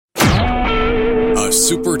a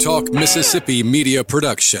Super Talk Mississippi media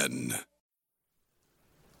production.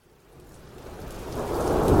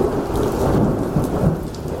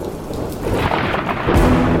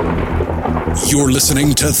 You're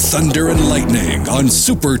listening to Thunder and Lightning on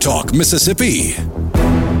Super Talk Mississippi.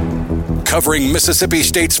 Covering Mississippi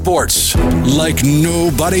State sports like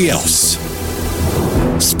nobody else.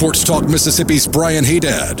 Sports Talk Mississippi's Brian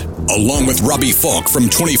Haydad, along with Robbie Falk from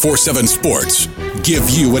 24/7 Sports, give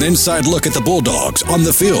you an inside look at the Bulldogs on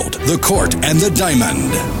the field, the court, and the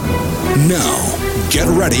diamond. Now, get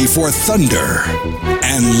ready for Thunder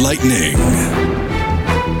and Lightning.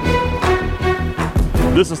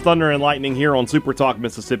 This is Thunder and Lightning here on Super Talk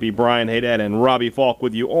Mississippi. Brian Haydad and Robbie Falk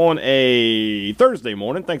with you on a Thursday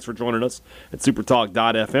morning. Thanks for joining us at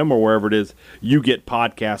supertalk.fm or wherever it is you get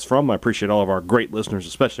podcasts from. I appreciate all of our great listeners,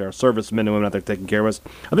 especially our servicemen and women out there taking care of us.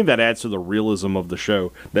 I think that adds to the realism of the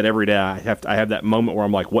show, that every day I have that moment where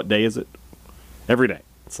I'm like, what day is it? Every day.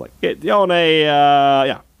 It's like, then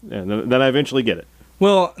I eventually get it.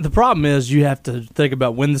 Well, the problem is you have to think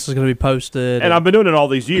about when this is going to be posted. And I've been doing it all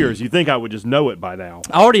these years. You'd think I would just know it by now.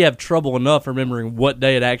 I already have trouble enough remembering what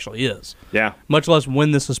day it actually is. Yeah. Much less when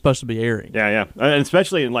this is supposed to be airing. Yeah. And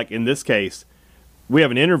especially in this case, we have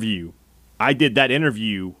an interview. I did that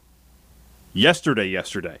interview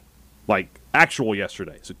yesterday. Like actual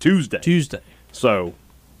yesterday. So Tuesday. So,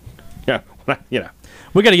 yeah,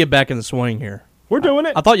 We got to get back in the swing here. We're doing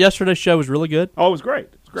it. I thought yesterday's show was really good. Oh, it was great.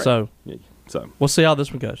 So we'll see how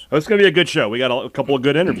this one goes. It's going to be a good show. We got a couple of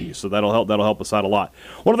good interviews, so that'll help us out a lot.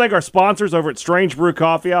 I want to thank our sponsors over at Strange Brew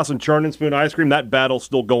Coffee House and Churn and Spoon Ice Cream. That battle's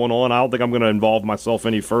still going on. I don't think I'm going to involve myself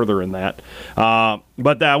any further in that.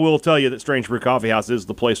 But I will tell you that Strange Brew Coffee House is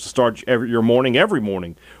the place to start your morning, every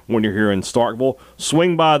morning when you're here in Starkville.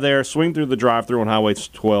 Swing by there, swing through the drive-thru on Highway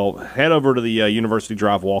 12, head over to the University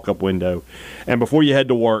Drive walk-up window, and before you head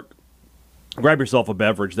to work, grab yourself a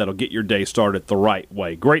beverage that'll get your day started the right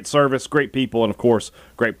way. Great service, great people, and, of course,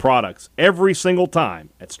 great products every single time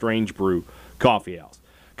at Strange Brew Coffee House.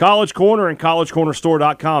 College Corner and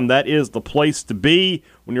collegecornerstore.com, that is the place to be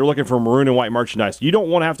when you're looking for maroon and white merchandise. You don't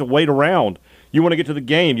want to have to wait around. You want to get to the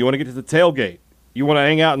game. You want to get to the tailgate. You want to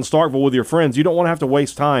hang out in Starkville with your friends. You don't want to have to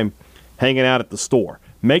waste time hanging out at the store.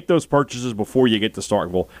 Make those purchases before you get to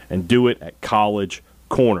Starkville and do it at College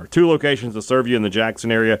Corner. 2 locations to serve you in the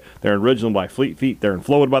Jackson area. They're in Ridgeland by Fleet Feet. They're in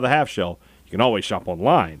Flowood by the Half Shell. You can always shop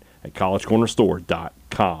online at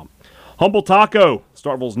collegecornerstore.com. Humble Taco,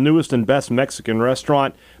 Starkville's newest and best Mexican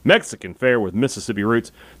restaurant. Mexican fare with Mississippi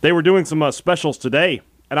roots. They were doing some specials today,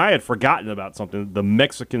 and I had forgotten about something, the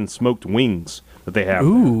Mexican smoked wings that they have.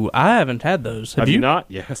 Ooh, I haven't had those. Have you not?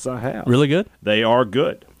 Yes, I have. Really good? They are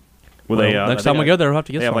good. Next time we go there, we'll have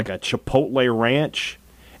to get some. They have like a Chipotle ranch,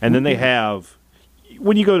 and then they have...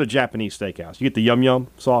 When you go to Japanese steakhouse, you get the yum-yum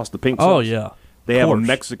sauce, the pink sauce. Oh, yeah. They have a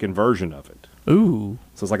Mexican version of it. Ooh.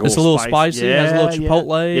 So it's like a little spicy. Yeah, has a little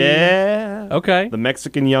chipotle. Yeah. Okay. The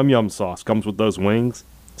Mexican yum-yum sauce comes with those wings.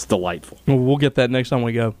 It's delightful. Well, we'll get that next time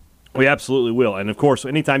we go. We absolutely will. And, of course,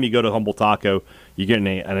 anytime you go to Humble Taco, you get an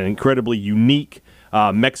incredibly unique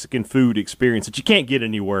Mexican food experience that you can't get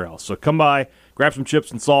anywhere else. So come by, grab some chips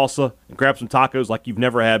and salsa, and grab some tacos like you've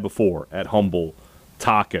never had before at Humble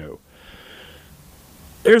Taco.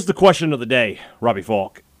 Here's the question of the day, Robbie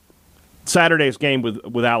Falk. Saturday's game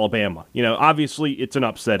with Alabama. Obviously it's an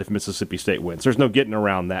upset if Mississippi State wins. There's no getting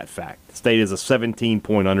around that fact. State is a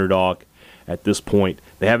 17-point underdog at this point.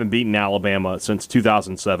 They haven't beaten Alabama since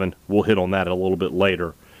 2007. We'll hit on that a little bit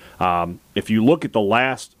later. If you look at the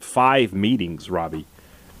last 5 meetings, Robbie,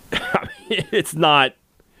 it's not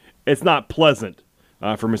pleasant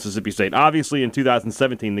for Mississippi State. Obviously in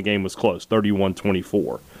 2017 the game was close,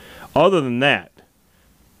 31-24. Other than that,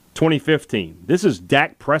 2015. This is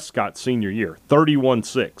Dak Prescott's senior year.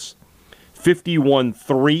 31-6,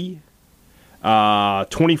 51-3,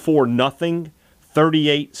 24-0,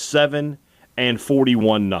 38-7, and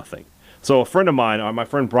 41-0. So a friend of mine, my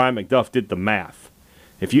friend Brian McDuff, did the math.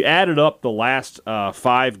 If you added up the last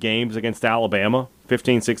 5 games against Alabama,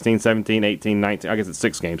 15, 16, 17, 18, 19, I guess it's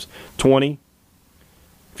 6 games, 20.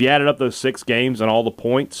 If you added up those 6 games and all the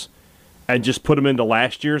points and just put them into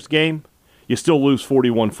last year's game, you still lose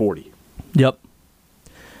 41-40. Yep.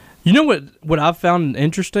 You know what I've found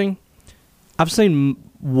interesting? I've seen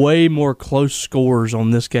way more close scores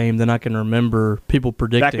on this game than I can remember people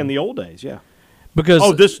predicting. Back in the old days, yeah.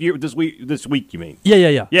 Because this week you mean?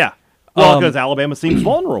 Yeah. Yeah. Well, because Alabama seems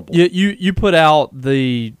vulnerable. You put out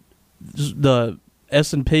the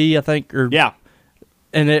S&P, I think, and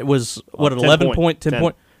it was 11 point.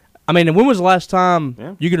 I mean, and when was the last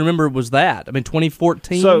time you can remember it was that? I mean,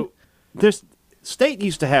 2014. So this State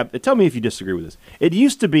used to have. Tell me if you disagree with this. It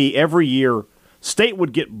used to be every year State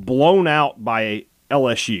would get blown out by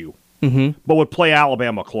LSU, but would play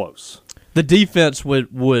Alabama close. The defense would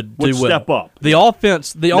do step well. up. The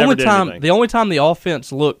offense, the Never only did time anything. the only time the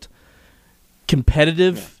offense looked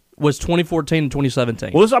competitive was 2014 and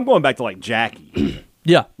 2017. Well, I'm going back to like Jackie.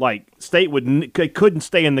 Yeah. Like State couldn't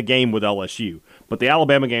stay in the game with LSU, but the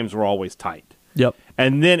Alabama games were always tight. Yep.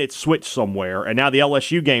 And then it switched somewhere, and now the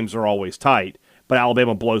LSU games are always tight, but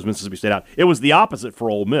Alabama blows Mississippi State out. It was the opposite for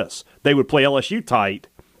Ole Miss. They would play LSU tight,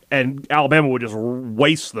 and Alabama would just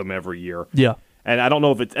waste them every year. Yeah. And I don't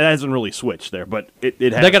know if it hasn't really switched there, but it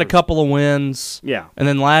has. They got a couple of wins. Yeah. And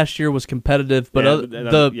then last year was competitive, but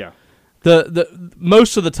yeah. the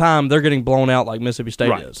most of the time they're getting blown out like Mississippi State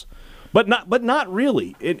Right. is. But not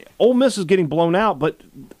really. Ole Miss is getting blown out, but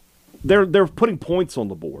they're putting points on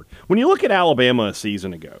the board. When you look at Alabama a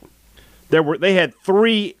season ago, they had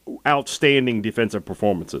 3 outstanding defensive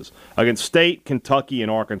performances against State, Kentucky, and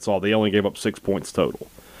Arkansas. They only gave up 6 points total.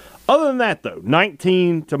 Other than that, though,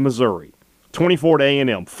 19 to Missouri, 24 to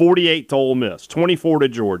A&M, 48 to Ole Miss, 24 to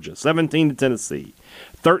Georgia, 17 to Tennessee,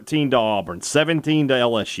 13 to Auburn, 17 to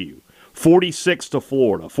LSU, 46 to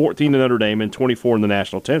Florida, 14 to Notre Dame, and 24 in the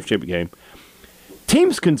national championship game.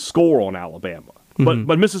 Teams can score on Alabama,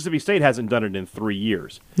 but Mississippi State hasn't done it in 3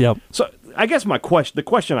 years. Yep. So I guess the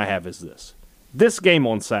question I have is this. This game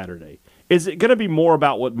on Saturday, is it going to be more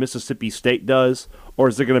about what Mississippi State does, or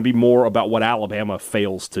is it going to be more about what Alabama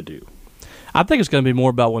fails to do? I think it's going to be more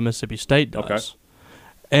about what Mississippi State does. Okay.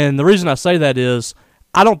 And the reason I say that is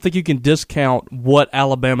I don't think you can discount what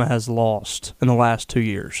Alabama has lost in the last 2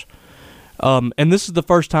 years. And this is the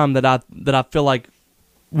first time that I feel like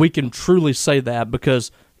we can truly say that,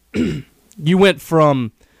 because you went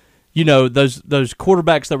from, those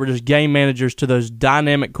quarterbacks that were just game managers to those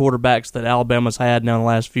dynamic quarterbacks that Alabama's had now in the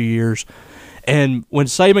last few years. And when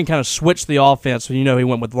Saban kind of switched the offense, he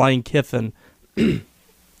went with Lane Kiffin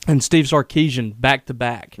and Steve Sarkisian back to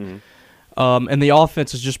back, and the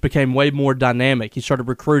offenses just became way more dynamic. He started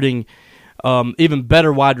recruiting even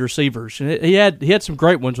better wide receivers. And he had some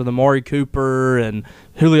great ones with Amari Cooper and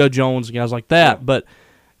Julio Jones and guys like that. Yeah. But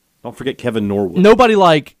Don't forget Kevin Norwood. nobody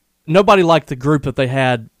liked the group that they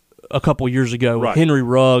had a couple years ago with Right. Henry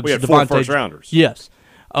Ruggs. We had 4 Devontae first-rounders. Yes.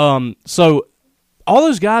 So all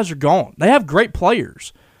those guys are gone. They have great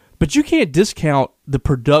players, but you can't discount the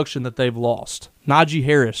production that they've lost. Najee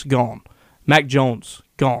Harris, gone. Mac Jones,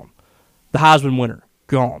 gone. The Heisman winner,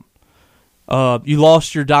 gone. You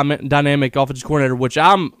lost your dynamic offensive coordinator, which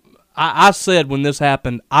I said when this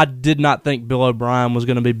happened, I did not think Bill O'Brien was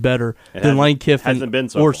going to be better than Lane Kiffin hasn't been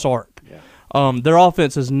so or far. Sark. Yeah. Their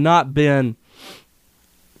offense has not been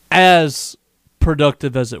as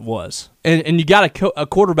productive as it was. And you got a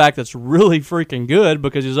quarterback that's really freaking good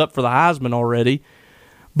because he's up for the Heisman already.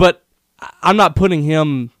 But I'm not putting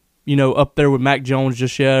him, up there with Mac Jones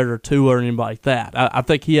just yet or Tua or anybody like that. I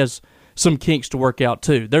think he has some kinks to work out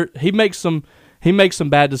too. He makes some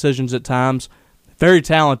bad decisions at times. Very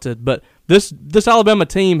talented, but this Alabama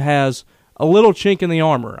team has a little chink in the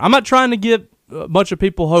armor. I'm not trying to give a bunch of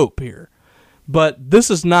people hope here, but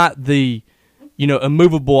this is not the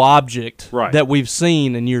immovable object Right. that we've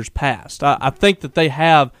seen in years past. I think that they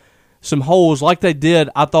have some holes like they did,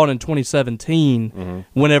 I thought, in 2017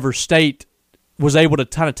 whenever State was able to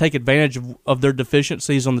kind of take advantage of their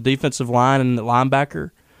deficiencies on the defensive line and the linebacker.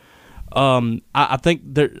 I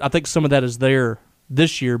think some of that is there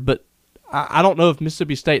this year, but I don't know if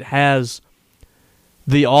Mississippi State has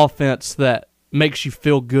the offense that makes you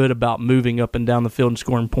feel good about moving up and down the field and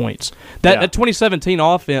scoring points. That 2017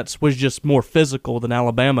 offense was just more physical than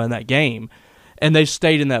Alabama in that game, and they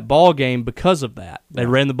stayed in that ball game because of that. They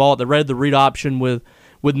ran the ball. They ran the read option with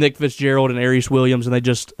Nick Fitzgerald and Arius Williams, and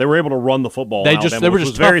they were able to run the football. They in just- Alabama, they were which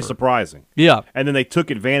just was very tougher. surprising. Yeah. And then they took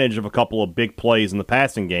advantage of a couple of big plays in the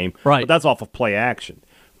passing game. Right. But that's off of play action.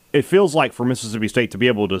 It feels like for Mississippi State to be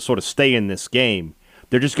able to sort of stay in this game,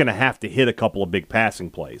 they're just going to have to hit a couple of big passing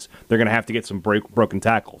plays. They're going to have to get some broken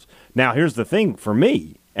tackles. Now, here's the thing for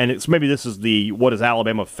me, and it's maybe this is the what does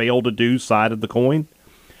Alabama fail to do side of the coin.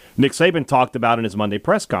 Nick Saban talked about in his Monday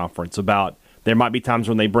press conference about there might be times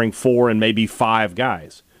when they bring 4 and maybe 5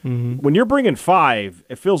 guys. When you're bringing 5,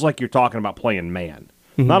 it feels like you're talking about playing man.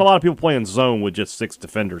 Not a lot of people playing zone with just 6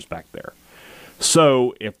 defenders back there.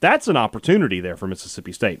 So if that's an opportunity there for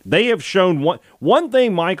Mississippi State, they have shown one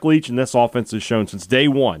thing Mike Leach and this offense has shown since day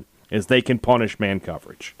one is they can punish man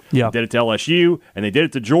coverage. Yeah. They did it to LSU, and they did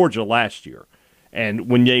it to Georgia last year. And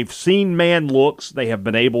when they've seen man looks, they have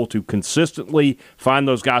been able to consistently find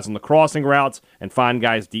those guys on the crossing routes and find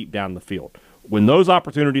guys deep down the field. When those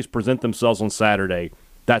opportunities present themselves on Saturday,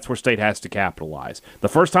 That's where State has to capitalize. The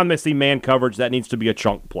first time they see man coverage, that needs to be a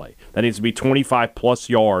chunk play. That needs to be 25-plus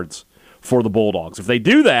yards for the Bulldogs. If they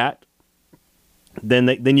do that,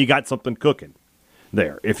 then you got something cooking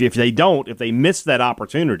there. If they don't, if they miss that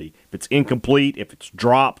opportunity, if it's incomplete, if it's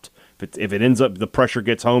dropped, if it ends up the pressure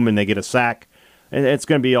gets home and they get a sack, it's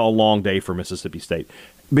going to be a long day for Mississippi State.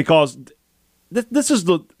 Because this is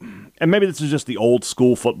and maybe this is just the old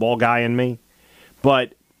school football guy in me,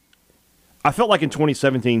 but I felt like in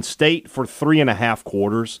 2017, State for 3.5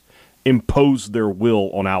 quarters imposed their will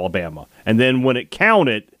on Alabama. And then when it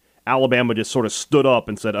counted, Alabama just sort of stood up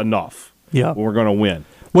and said, enough. Yeah. We're going to win.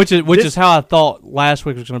 Which is how I thought last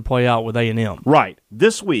week was going to play out with A&M. Right.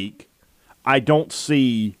 This week, I don't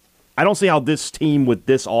see how this team with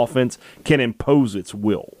this offense can impose its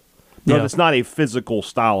will. No, it's not a physical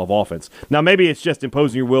style of offense. Now, maybe it's just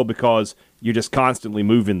imposing your will because you're just constantly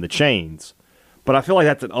moving the chains. But I feel like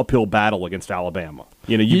that's an uphill battle against Alabama.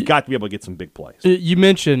 You've got to be able to get some big plays. You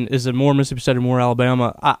mentioned, is it more Mississippi State or more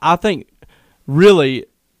Alabama? I think really,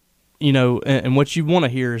 and what you want to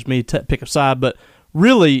hear is me pick a side, but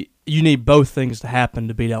really you need both things to happen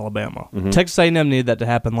to beat Alabama. Mm-hmm. Texas A&M needed that to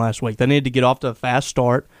happen last week. They needed to get off to a fast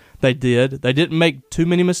start. They did. They didn't make too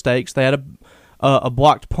many mistakes. They had a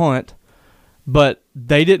blocked punt, but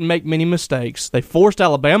they didn't make many mistakes. They forced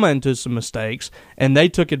Alabama into some mistakes, and they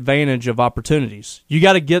took advantage of opportunities. You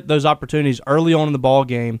got to get those opportunities early on in the ball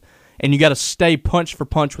game, and you got to stay punch for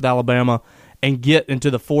punch with Alabama and get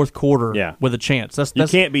into the fourth quarter with a chance. You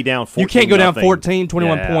can't be down 14. You can't go down 14,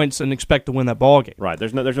 21 points and expect to win that ball game. Right.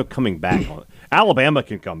 There's no coming back on it. Alabama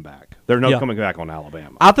can come back. There's no coming back on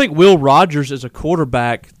Alabama. I think Will Rogers is a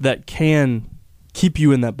quarterback that can keep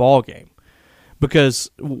you in that ball game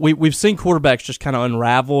because we've seen quarterbacks just kind of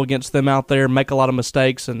unravel against them out there, make a lot of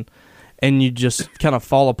mistakes, and you just kind of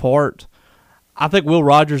fall apart. I think Will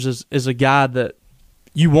Rogers is a guy that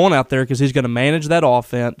you want out there because he's going to manage that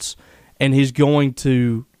offense and he's going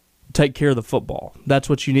to take care of the football. That's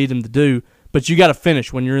what you need him to do. But you got to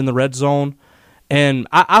finish when you're in the red zone. And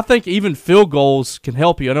I think even field goals can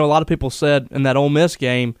help you. I know a lot of people said in that Ole Miss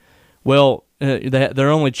game, well, their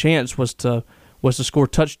only chance was to score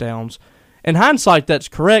touchdowns. In hindsight, that's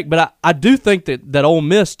correct, but I do think that Ole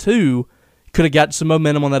Miss, too, could have got some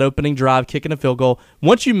momentum on that opening drive, kicking a field goal.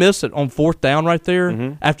 Once you miss it on fourth down right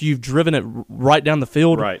there, after you've driven it right down the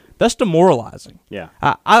field, that's demoralizing. Yeah.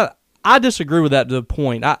 I disagree with that to the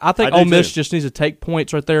point. I think Ole Miss just needs to take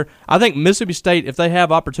points right there. I think Mississippi State, if they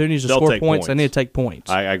have opportunities to score points, they need to take points.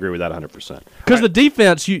 I agree with that 100%. Because the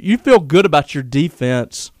defense, you feel good about your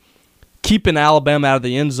defense keeping Alabama out of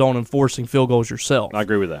the end zone and forcing field goals yourself. I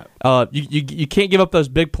agree with that. You can't give up those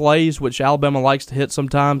big plays, which Alabama likes to hit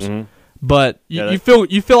sometimes, but you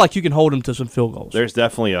feel like you can hold them to some field goals. There's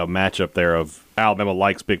definitely a matchup there of Alabama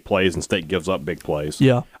likes big plays and State gives up big plays.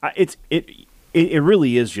 Yeah. It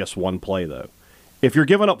really is just one play, though. If you're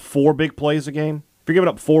giving up 4 big plays a game, if you're giving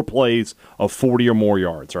up 4 plays of 40 or more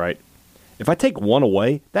yards, right? If I take one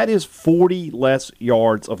away, that is 40 less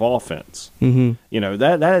yards of offense. Mm-hmm.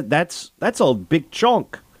 That's a big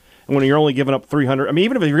chunk. And when you're only giving up 300, I mean,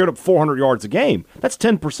 even if you're giving up 400 yards a game, that's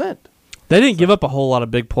 10%. They didn't give up a whole lot of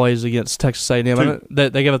big plays against Texas A&M. They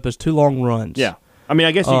gave up those 2 long runs. Yeah. I mean,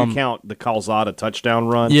 I guess you can count the Calzada touchdown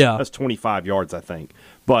run. Yeah. That's 25 yards, I think.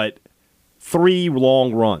 But 3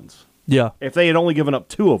 long runs. Yeah. If they had only given up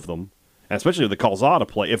 2 of them, and especially the Calzada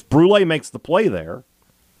play, if Brule makes the play there,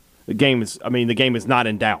 the game is not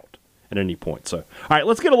in doubt at any point. So, all right,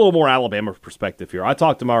 let's get a little more Alabama perspective here. I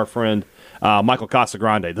talked to my friend Michael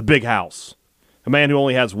Casagrande, the Big House, a man who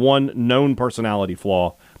only has one known personality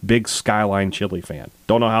flaw, big Skyline Chili fan.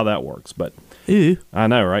 Don't know how that works, but I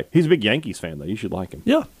know, right? He's a big Yankees fan, though. You should like him.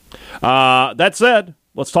 Yeah. That said,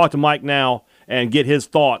 let's talk to Mike now and get his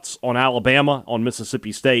thoughts on Alabama, on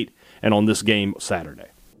Mississippi State, and on this game Saturday.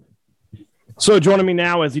 So joining me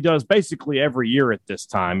now, as he does basically every year at this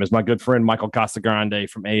time, is my good friend Michael Casagrande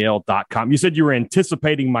from AL.com. You said you were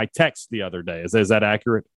anticipating my text the other day. Is that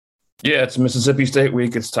accurate? Yeah, it's Mississippi State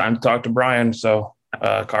week. It's time to talk to Brian. So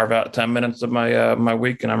carve out 10 minutes of my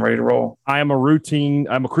week, and I'm ready to roll. I'm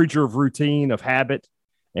a creature of routine, of habit,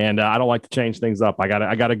 and I don't like to change things up. I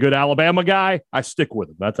got a good Alabama guy. I stick with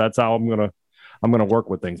him. That's how I'm gonna work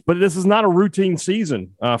with things. But this is not a routine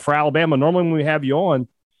season for Alabama. Normally when we have you on,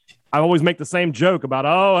 I always make the same joke about,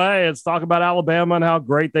 let's talk about Alabama and how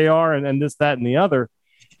great they are and this, that, and the other.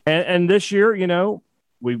 And this year,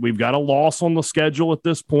 we've got a loss on the schedule at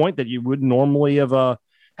this point that you would normally have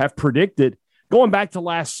predicted. Going back to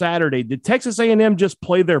last Saturday, did Texas A&M just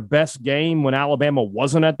play their best game when Alabama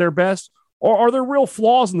wasn't at their best? Or are there real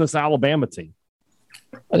flaws in this Alabama team?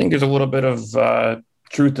 I think there's a little bit of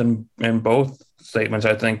truth in both statements.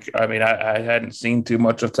 I hadn't seen too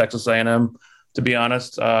much of Texas A&M, to be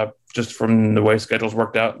honest, just from the way schedules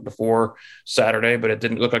worked out before Saturday, but it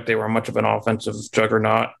didn't look like they were much of an offensive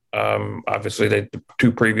juggernaut. Obviously, the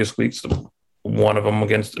 2 previous weeks, one of them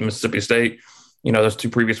against Mississippi State, those 2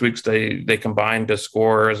 previous weeks, they combined to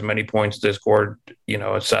score as many points as they scored,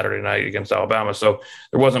 Saturday night against Alabama. So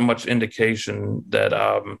there wasn't much indication that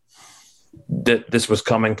that this was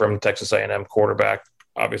coming from Texas A&M quarterback.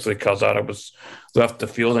 Obviously, Calzada was left the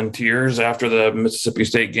field in tears after the Mississippi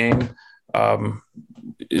State game.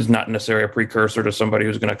 Is not necessarily a precursor to somebody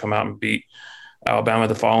who's going to come out and beat Alabama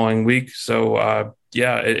the following week. So,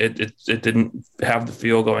 it didn't have the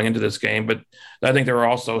feel going into this game. But I think there are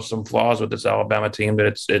also some flaws with this Alabama team,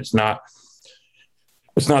 that it's not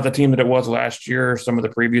the team that it was last year or some of the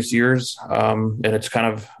previous years. And it's kind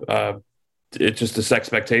of it's just this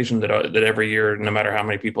expectation that every year, no matter how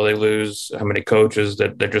many people they lose, how many coaches,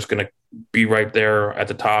 that they're just going to be right there at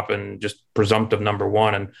the top and just presumptive number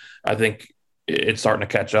one. And I think it's starting to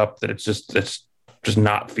catch up that it's just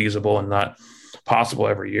not feasible and not possible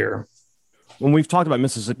every year. When we've talked about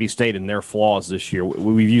Mississippi State and their flaws this year,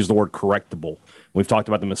 we've used the word correctable. We've talked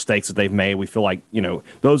about the mistakes that they've made. We feel like,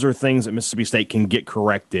 those are things that Mississippi State can get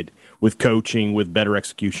corrected with coaching, with better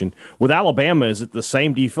execution. With Alabama, is it the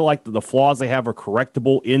same? Do you feel like the flaws they have are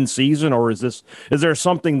correctable in season, or is there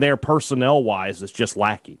something there personnel-wise that's just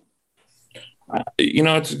lacking?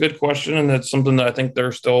 It's a good question, and it's something that I think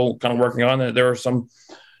they're still kind of working on. There are some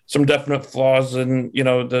definite flaws, and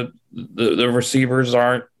the receivers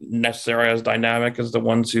aren't necessarily as dynamic as the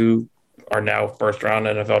ones who are now first-round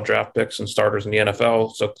NFL draft picks and starters in the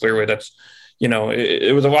NFL. So clearly, that's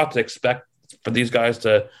it was a lot to expect for these guys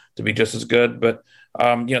to be just as good. But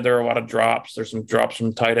there are a lot of drops. There's some drops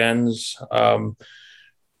from tight ends.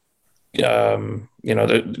 There's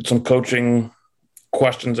some coaching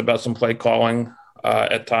questions about some play calling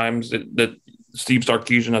at times that Steve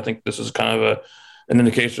Sarkisian, I think this is kind of an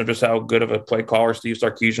indication of just how good of a play caller Steve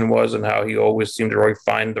Sarkisian was, and how he always seemed to really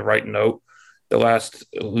find the right note at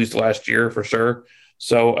least last year for sure.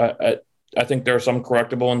 So I think there are some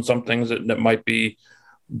correctable and some things that might be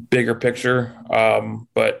bigger picture.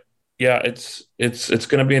 But yeah, it's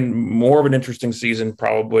going to be more of an interesting season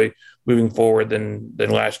probably moving forward than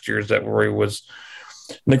last year's, that where he was,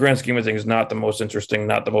 in the grand scheme of things, not the most interesting,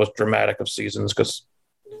 not the most dramatic of seasons, because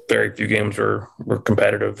very few games were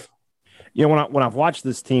competitive. When I've watched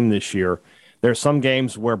this team this year, there's some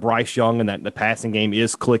games where Bryce Young and that the passing game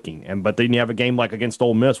is clicking, but then you have a game like against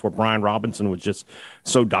Ole Miss where Brian Robinson was just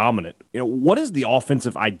so dominant. What is the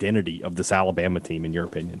offensive identity of this Alabama team, in your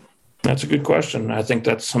opinion? That's a good question. I think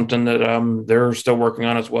that's something that they're still working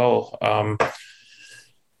on as well.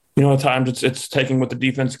 At times it's taking what the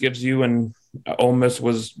defense gives you, and Ole Miss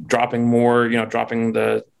was dropping more, dropping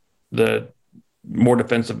the more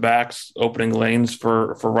defensive backs, opening lanes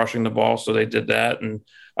for rushing the ball. So they did that. And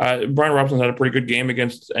Brian Robinson had a pretty good game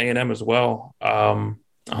against A&M as well.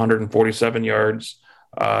 147 yards,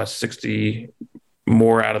 60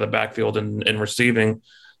 more out of the backfield in receiving.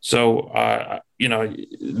 So,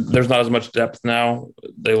 there's not as much depth now.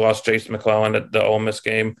 They lost Jason McClellan at the Ole Miss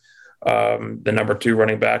game, the number 2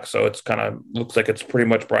 running back. So it's kind of looks like it's pretty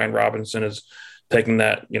much Brian Robinson is taking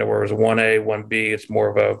that, where it was a 1A, 1B, it's more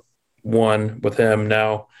of a 1 with him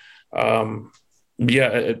now. The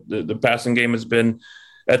passing game has been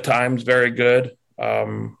at times very good. I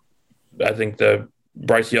think the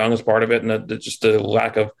Bryce Young is part of it, and just the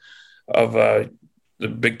lack of the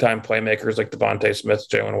big time playmakers like Devontae Smith,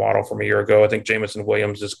 Jalen Waddle from a year ago. I think Jamison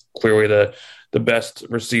Williams is clearly the best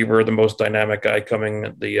receiver, the most dynamic guy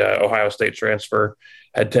coming. The Ohio State transfer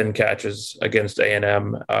had 10 catches against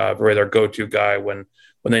A&M, really their go-to guy when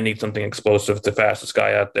they need something explosive, the fastest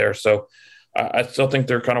guy out there. So I still think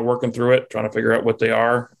they're kind of working through it, trying to figure out what they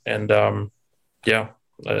are. And I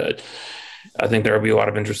think there will be a lot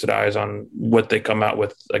of interested eyes on what they come out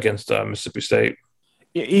with against Mississippi State.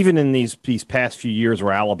 Even in these past few years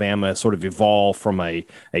where Alabama has sort of evolved from a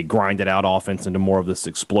grinded out offense into more of this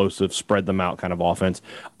explosive, spread them out kind of offense,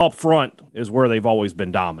 up front is where they've always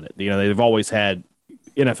been dominant. They've always had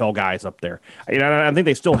NFL guys up there. I think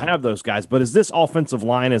they still have those guys, but is this offensive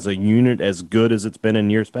line as a unit as good as it's been in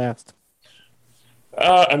years past?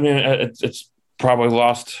 It's probably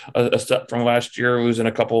lost a step from last year, losing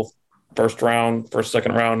a couple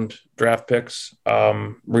second round draft picks,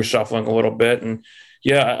 reshuffling a little bit. And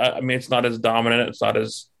it's not as dominant. It's not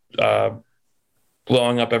as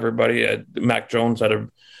blowing up everybody. Mac Jones had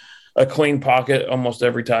a clean pocket almost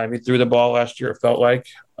every time he threw the ball last year, it felt like,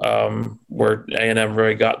 where A&M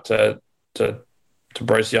really got to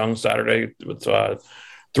Bryce Young Saturday with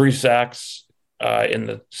 3 sacks. in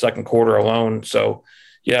the second quarter alone. So,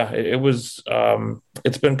 yeah, it was.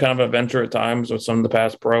 It's been kind of an adventure at times with some of the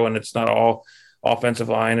pass pro, and it's not all offensive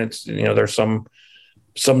line. It's there's some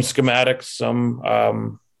schematics,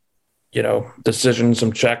 some decisions,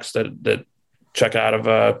 some checks that check out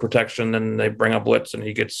of protection, and they bring a blitz, and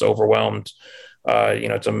he gets overwhelmed.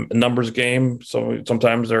 It's a numbers game, so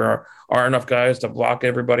sometimes there aren't enough guys to block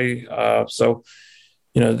everybody. So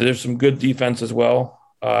there's some good defense as well.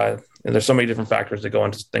 And there's so many different factors that go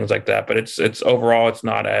into things like that. But it's overall, it's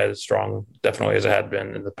not as strong, definitely, as it had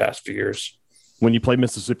been in the past few years. When you play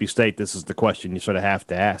Mississippi State, this is the question you sort of have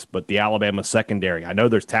to ask. But the Alabama secondary, I know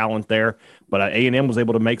there's talent there, but A&M was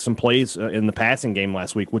able to make some plays in the passing game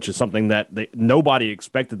last week, which is something that nobody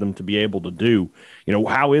expected them to be able to do.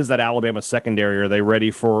 How is that Alabama secondary? Are they ready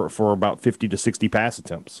for about 50 to 60 pass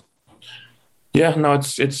attempts? Yeah, no,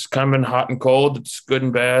 it's kind of been hot and cold. It's good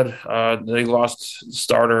and bad. They lost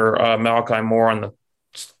starter Malachi Moore on the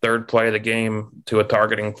third play of the game to a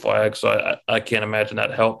targeting flag, so I can't imagine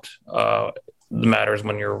that helped matters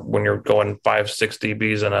when you're going 5-6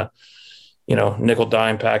 DBs in a nickel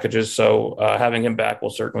dime packages. So having him back will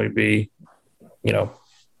certainly be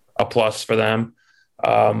a plus for them.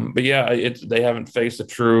 But yeah, they haven't faced a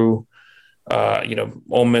true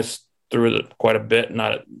Ole Miss through quite a bit,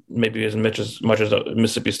 not maybe as much as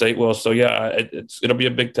Mississippi State will. So yeah, it'll be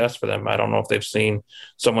a big test for them. I don't know if they've seen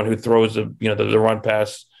someone who throws the run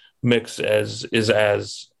pass mix as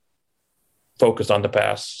focused on the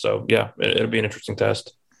pass. So yeah, it'll be an interesting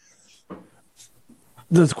test.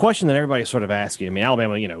 The question that everybody's sort of asking, I mean,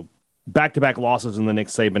 Alabama, back-to-back losses in the Nick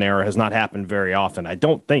Saban era has not happened very often. I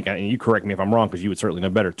don't think, and you correct me if I'm wrong, because you would certainly know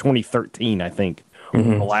better, 2013, I think, was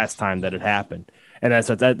the last time that it happened. And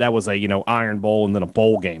that was a, Iron Bowl and then a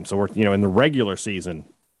bowl game. So we're, in the regular season,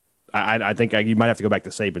 I think you might have to go back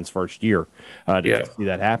to Saban's first year to see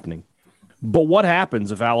that happening. But what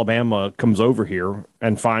happens if Alabama comes over here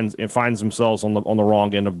and finds themselves on the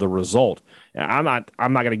wrong end of the result? I'm not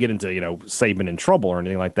going to get into Saban in trouble or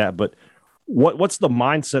anything like that. But what's the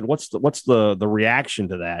mindset? What's the reaction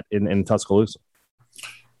to that in Tuscaloosa?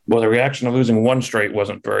 Well, the reaction of losing one straight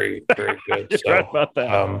wasn't very very good. So, right about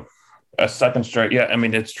that. A second straight, yeah. I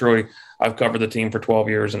mean, it's truly. I've covered the team for 12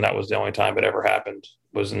 years, and that was the only time it ever happened.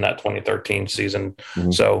 Was in that 2013 season.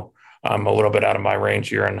 Mm-hmm. So I'm a little bit out of my range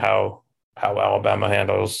here on how Alabama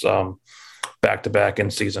handles back-to-back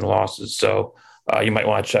in-season losses. So you might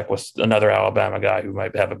want to check with another Alabama guy who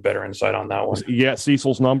might have a better insight on that one. Yeah,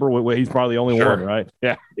 Cecil's number. He's probably the only one, right?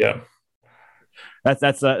 Yeah, yeah. That's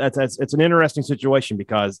it's an interesting situation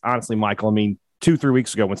because honestly, Michael, I mean, 2-3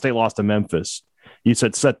 weeks ago when State lost to Memphis, you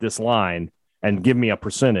said set this line and give me a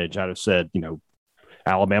percentage. I'd have said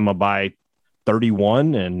Alabama by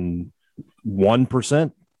 31 and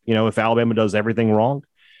 1%. If Alabama does everything wrong.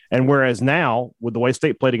 And whereas now, with the way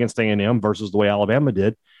State played against A&M versus the way Alabama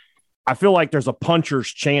did, I feel like there's a puncher's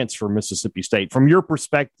chance for Mississippi State. From your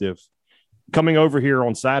perspective, coming over here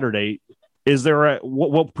on Saturday, is there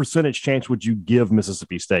what percentage chance would you give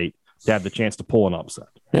Mississippi State to have the chance to pull an upset?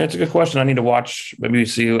 Yeah, it's a good question. I need to watch. Maybe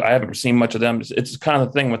see. I haven't seen much of them. It's kind of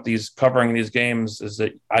the thing with covering these games is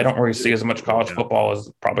that I don't really see as much college football as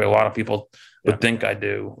probably a lot of people would think I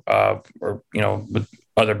do. Or with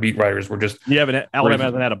other beat writers, Alabama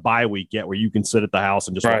hasn't had a bye week yet where you can sit at the house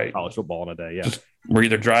and just watch college football in a day. Yeah, we're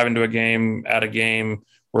either driving to a game, at a game,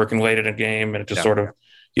 working late at a game, and it just sort of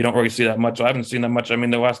you don't really see that much. So I haven't seen that much.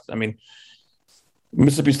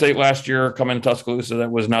 Mississippi State last year coming to Tuscaloosa, that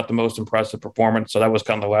was not the most impressive performance. So that was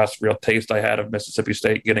kind of the last real taste I had of Mississippi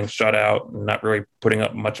State getting shut out and not really putting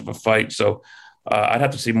up much of a fight. So I'd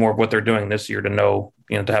have to see more of what they're doing this year to know,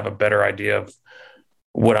 to have a better idea of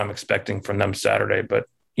what I'm expecting from them Saturday. But,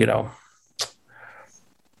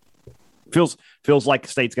 feels like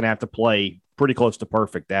State's going to have to play pretty close to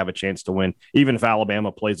perfect to have a chance to win. Even if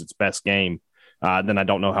Alabama plays its best game, then I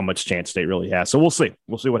don't know how much chance State really has. So we'll see.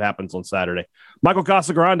 We'll see what happens on Saturday. Michael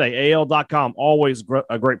Casagrande, AL.com. Always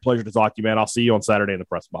a great pleasure to talk to you, man. I'll see you on Saturday in the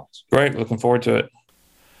press box. Great. Looking forward to it.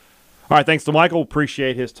 All right. Thanks to Michael.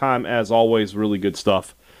 Appreciate his time as always. Really good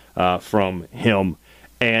stuff from him.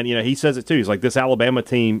 And, he says it too. He's like, this Alabama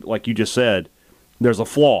team, like you just said, there's a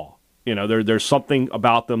flaw. There's something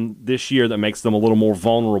about them this year that makes them a little more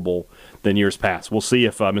vulnerable than years past. We'll see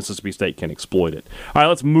if Mississippi State can exploit it. All right,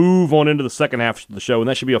 let's move on into the second half of the show, and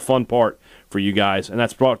that should be a fun part for you guys. And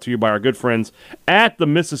that's brought to you by our good friends at the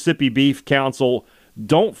Mississippi Beef Council.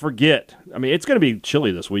 Don't forget, it's going to be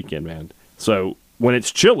chilly this weekend, man. So when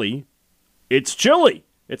it's chilly, it's chilly.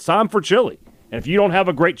 It's time for chili. And if you don't have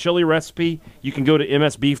a great chili recipe, you can go to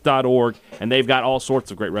msbeef.org, and they've got all sorts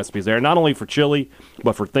of great recipes there, not only for chili,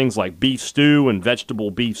 but for things like beef stew and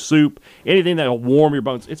vegetable beef soup, anything that will warm your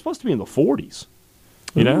bones. It's supposed to be in the 40s,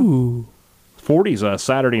 you know? Ooh. 40s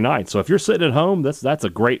Saturday night. So if you're sitting at home, that's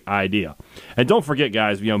a great idea. And don't forget,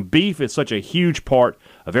 guys, beef is such a huge part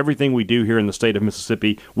of everything we do here in the state of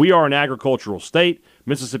Mississippi. We are an agricultural state.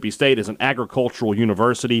 Mississippi State is an agricultural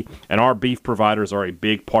university, and our beef providers are a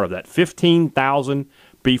big part of that. 15,000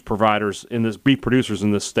 beef producers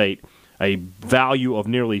in this state, a value of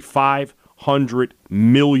nearly $500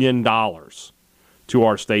 million to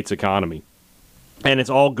our state's economy. And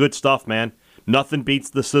it's all good stuff, man. Nothing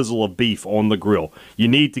beats the sizzle of beef on the grill. You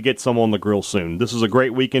need to get some on the grill soon. This is a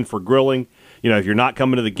great weekend for grilling. If you're not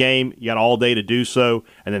coming to the game, you got all day to do so.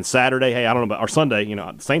 And then Saturday, hey, I don't know about, or Sunday,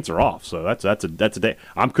 the Saints are off, so that's a day.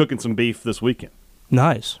 I'm cooking some beef this weekend.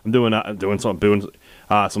 Nice. I'm doing some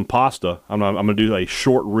pasta. I'm gonna do a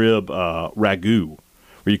short rib ragu,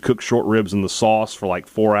 where you cook short ribs in the sauce for like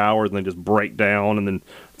 4 hours and then just break down, and then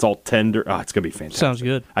it's all tender. It's gonna be fantastic. Sounds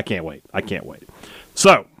good. I can't wait.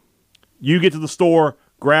 So, you get to the store,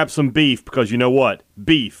 grab some beef, because you know what?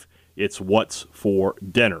 Beef, it's what's for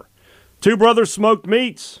dinner. Two Brothers Smoked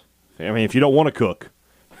Meats. If you don't want to cook,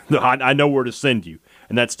 I know where to send you,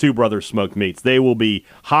 and that's Two Brothers Smoked Meats. They will be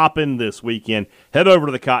hopping this weekend. Head over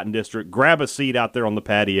to the Cotton District, grab a seat out there on the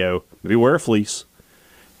patio, maybe wear a fleece,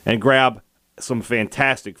 and grab some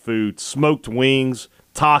fantastic food, smoked wings,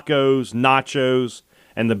 tacos, nachos,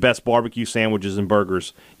 and the best barbecue sandwiches and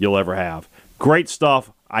burgers you'll ever have. Great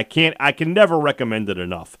stuff. I can never recommend it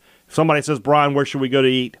enough. If somebody says, Brian, where should we go to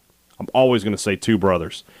eat? I'm always going to say Two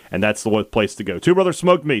Brothers, and that's the place to go. Two Brothers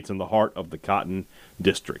Smoked Meats in the heart of the Cotton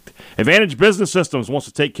District. Advantage Business Systems wants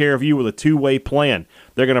to take care of you with a two-way plan.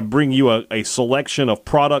 They're going to bring you a selection of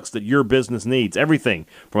products that your business needs, everything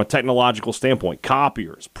from a technological standpoint,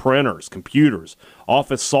 copiers, printers, computers,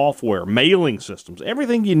 office software, mailing systems,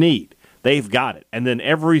 everything you need. They've got it. And then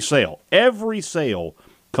every sale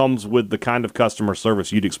comes with the kind of customer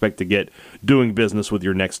service you'd expect to get doing business with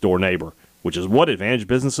your next-door neighbor, which is what Advantage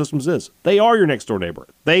Business Systems is. They are your next-door neighbor.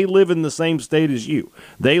 They live in the same state as you.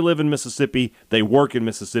 They live in Mississippi, they work in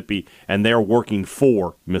Mississippi, and they're working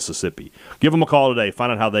for Mississippi. Give them a call today.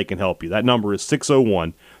 Find out how they can help you. That number is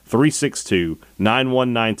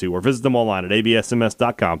 601-362-9192, or visit them online at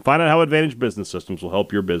absms.com. Find out how Advantage Business Systems will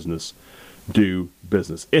help your business do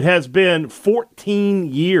business. It has been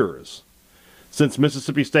 14 years since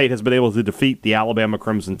Mississippi State has been able to defeat the Alabama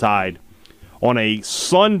Crimson Tide on a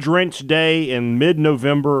sun-drenched day in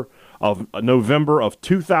mid-November of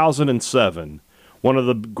 2007, one of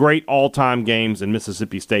the great all-time games in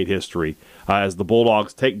Mississippi State history, as the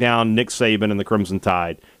Bulldogs take down Nick Saban and the Crimson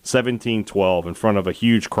Tide 17-12 in front of a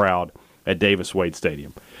huge crowd at Davis Wade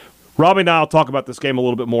Stadium. Robbie and I will talk about this game a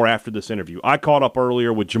little bit more after this interview. I caught up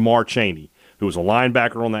earlier with Jamar Chaney, who was a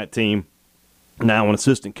linebacker on that team, now an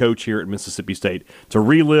assistant coach here at Mississippi State, to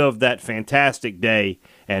relive that fantastic day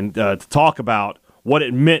and to talk about what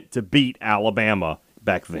it meant to beat Alabama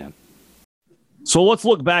back then. So let's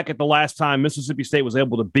look back at the last time Mississippi State was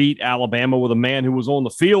able to beat Alabama with a man who was on the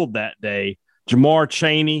field that day, Jamar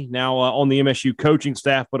Chaney, now on the MSU coaching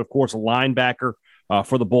staff, but of course a linebacker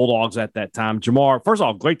for the Bulldogs at that time. Jamar, first of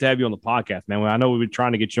all, great to have you on the podcast, man. I know we've been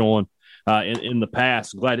trying to get you on in the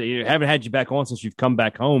past. Glad to haven't had you back on since you've come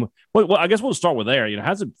back home. Well, I guess we'll start with there. How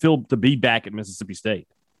does it feel to be back at Mississippi State?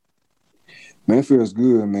 Man, it feels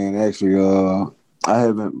good, man. Actually, I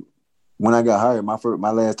haven't. When I got hired,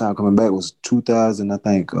 my last time coming back was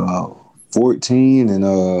 2014, and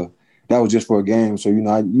that was just for a game. So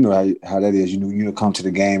how that is. You come to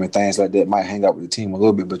the game and things like that. Might hang out with the team a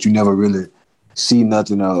little bit, but you never really see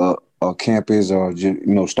nothing or campus or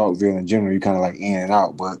Starkville in general. You kind of like in and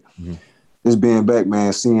out, but. Mm-hmm. Just being back,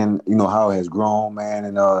 man, seeing, how it has grown, man,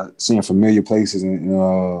 and seeing familiar places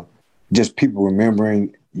and just people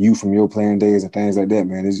remembering you from your playing days and things like that,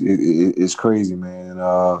 man. It's crazy, man.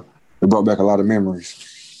 And it brought back a lot of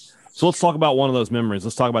memories. So let's talk about one of those memories.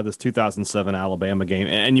 Let's talk about this 2007 Alabama game.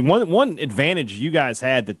 And one advantage you guys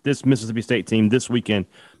had that this Mississippi State team this weekend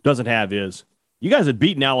doesn't have is you guys had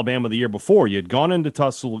beaten Alabama the year before. You had gone into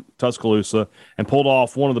Tuscaloosa and pulled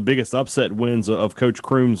off one of the biggest upset wins of Coach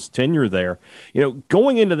Croom's tenure there.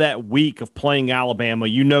 Going into that week of playing Alabama,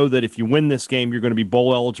 you know that if you win this game, you're going to be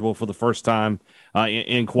bowl eligible for the first time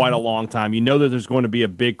in quite a long time. You know that there's going to be a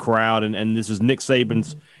big crowd, and this is Nick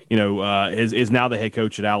Saban's, is now the head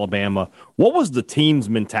coach at Alabama. What was the team's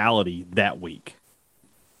mentality that week?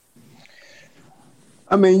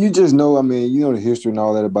 I mean, you just know, the history and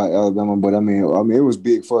all that about Alabama, but it was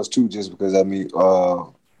big for us too, just because,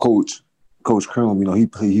 Coach, Coach Crum, you know, he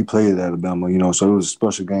played at Alabama, you know, so it was a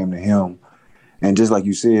special game to him. And just like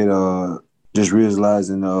you said, just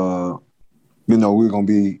realizing, you know, we were gonna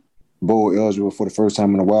be bowl eligible for the first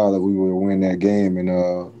time in a while that we would win that game, and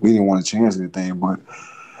we didn't want to chance anything. But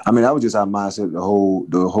I mean, that was just our mindset the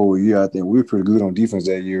whole year. I think we were pretty good on defense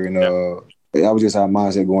that year, and that was just our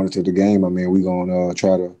mindset going into the game. I mean, we're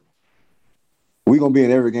gonna be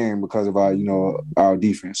in every game because of our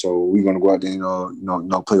defense. So we're gonna go out there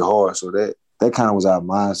and play hard. So that kind of was our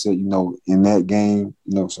mindset, you know, in that game,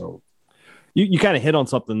 you know. So you kind of hit on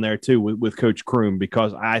something there too with Coach Crum,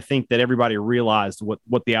 because I think that everybody realized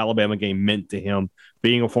what the Alabama game meant to him,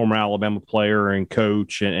 being a former Alabama player and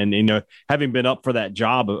coach, and you know, having been up for that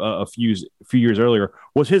job a few years earlier.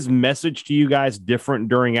 Was his message to you guys different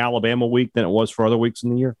during Alabama week than it was for other weeks in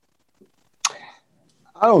the year?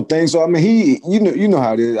 I don't think so. I mean, you know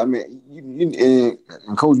how it is. I mean,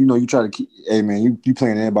 and Coach, you know, you try to keep. Hey, man, you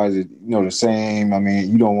playing everybody, you know, the same. I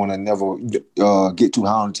mean, you don't want to never get too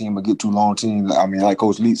high on the team or get too low on the team. I mean, like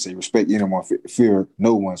Coach Leach say, respect anyone, fear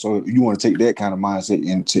no one. So you want to take that kind of mindset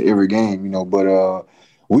into every game, you know. But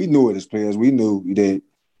we knew it as players. We knew that,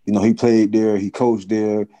 you know, he played there, he coached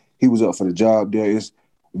there, he was up for the job there. It's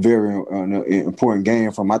very important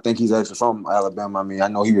game from. I think he's actually from Alabama. I mean, I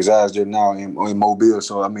know he resides there now in Mobile.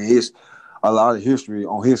 So I mean, it's a lot of history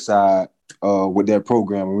on his side with that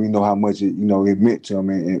program, and we know how much it meant to him.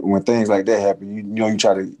 And when things like that happen, you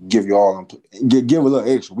try to give your all and give a little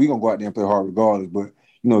extra. We gonna go out there and play hard regardless, but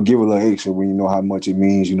you know, give a little extra when you know how much it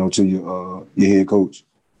means, you know, to your head coach.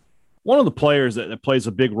 One of the players that plays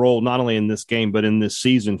a big role not only in this game but in this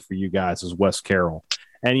season for you guys is Wes Carroll,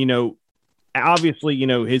 and you know. Obviously, you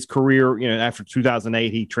know, his career, you know, after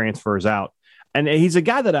 2008, he transfers out. And he's a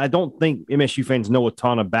guy that I don't think MSU fans know a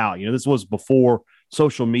ton about. You know, this was before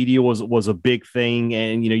social media was a big thing.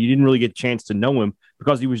 And, you know, you didn't really get a chance to know him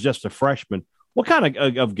because he was just a freshman. What kind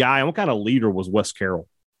of guy and what kind of leader was Wes Carroll?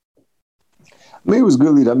 I mean, he was a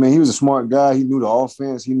good leader. I mean, he was a smart guy. He knew the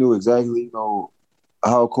offense. He knew exactly, you know,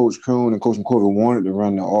 how Coach Kuhn and Coach McCorvey wanted to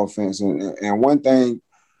run the offense. And one thing,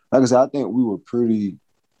 like I said, I think we were pretty –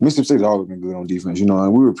 Mississippi State's always been good on defense, you know,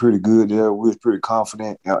 and we were pretty good there. We was pretty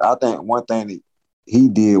confident. And I think one thing that he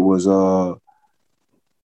did was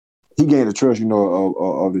he gained the trust, you know,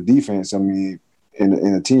 of the defense. I mean,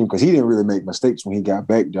 in the team, because he didn't really make mistakes when he got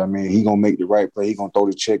back there. I mean, he gonna make the right play. He gonna throw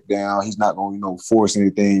the check down. He's not gonna, you know, force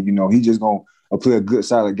anything. You know, he just gonna play a good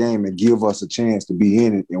solid game and give us a chance to be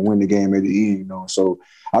in it and win the game at the end. You know, so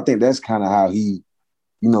I think that's kind of how he,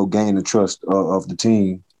 you know, gained the trust of the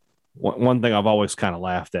team. One thing I've always kind of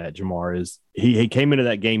laughed at, Jamar, is he came into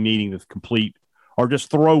that game needing to complete or just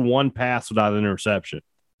throw one pass without an interception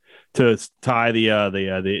to tie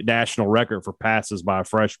the national record for passes by a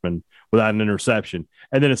freshman without an interception.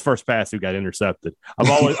 And then his first pass, he got intercepted. I've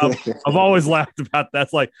always laughed about that.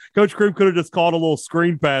 It's like Coach Crum could have just called a little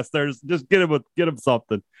screen pass there, just get him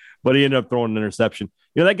something, but he ended up throwing an interception.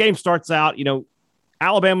 You know, that game starts out, you know,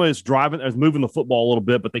 Alabama is moving the football a little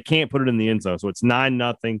bit, but they can't put it in the end zone, so it's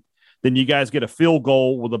 9-0. Then you guys get a field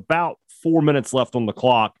goal with about 4 minutes left on the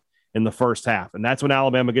clock in the first half. And that's when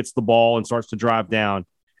Alabama gets the ball and starts to drive down,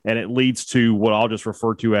 and it leads to what I'll just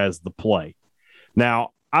refer to as the play.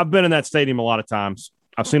 Now, I've been in that stadium a lot of times.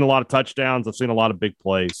 I've seen a lot of touchdowns. I've seen a lot of big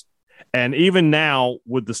plays. And even now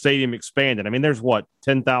with the stadium expanded, I mean, there's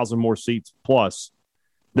 10,000 more seats plus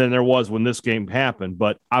than there was when this game happened.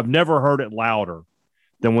 But I've never heard it louder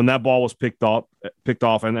than when that ball was picked off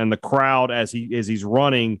and the crowd as he's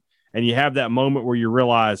running, and you have that moment where you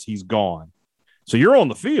realize he's gone. So you're on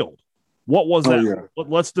the field. What was that? Yeah.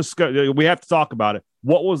 Let's discuss. We have to talk about it.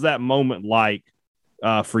 What was that moment like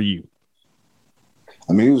for you?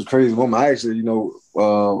 I mean, it was a crazy moment. I actually, you know,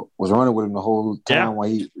 was running with him the whole time when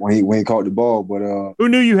he caught the ball. But who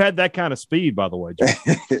knew you had that kind of speed? By the way,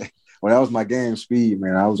 well, that was my game speed,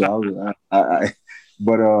 man.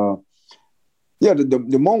 Yeah,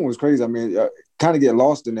 the moment was crazy. I mean, kind of get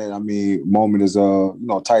lost in that. I mean, moment is you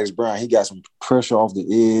know, Titus Brown. He got some pressure off the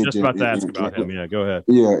edge. Just about to ask about him. Yeah, go ahead.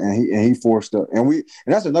 Yeah, and he forced up, and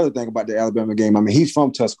that's another thing about the Alabama game. I mean, he's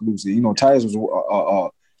from Tuscaloosa. You know, Titus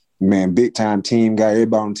was man, big time team guy.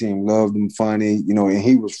 Everybody on the team loved him, funny. You know, and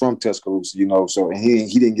he was from Tuscaloosa. You know, so and he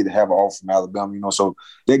didn't get to have an offer from Alabama. You know, so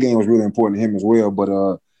that game was really important to him as well.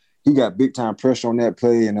 But he got big time pressure on that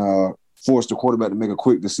play and forced the quarterback to make a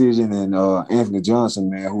quick decision. And Anthony Johnson,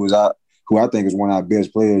 man, who I think is one of our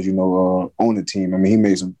best players, you know, on the team. I mean, he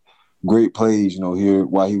made some great plays, you know, here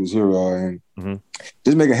while he was here, and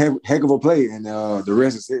just make a heck of a play. And the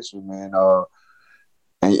rest is history, man.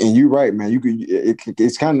 And you're right, man.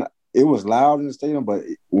 It's kind of it was loud in the stadium, but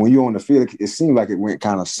when you're on the field, it seemed like it went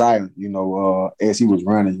kind of silent, as he was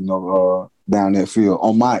running, down that field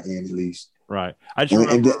on my end at least. Right. I just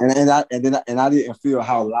remember, and I didn't feel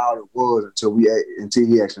how loud it was until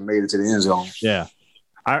he actually made it to the end zone. Yeah.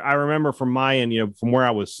 I remember from my end, from where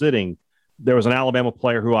I was sitting, there was an Alabama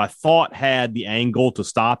player who I thought had the angle to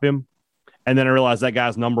stop him. And then I realized that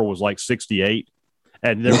guy's number was like 68.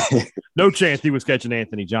 And there was no chance he was catching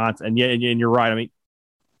Anthony Johnson. And you're right. I mean,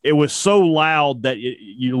 it was so loud that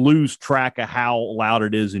you lose track of how loud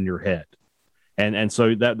it is in your head. And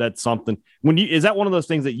so that's something. Is that one of those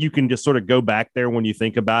things that you can just sort of go back there when you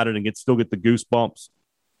think about it and still get the goosebumps?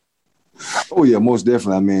 Oh yeah, most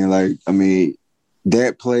definitely. I mean,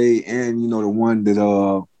 that play and the one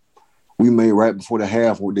that we made right before the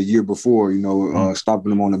half or the year before, stopping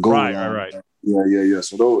them on the goal line. Right. Yeah.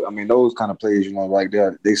 So those kind of plays, right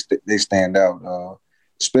there, they stand out,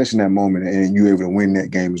 especially in that moment, and you're able to win that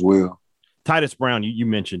game as well. Titus Brown, you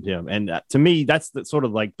mentioned him, and to me, that's sort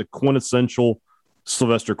of like the quintessential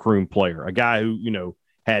Sylvester Croom player, a guy who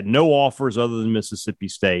had no offers other than Mississippi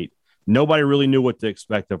State. Nobody really knew what to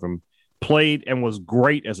expect of him. Played and was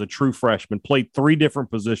great as a true freshman. Played 3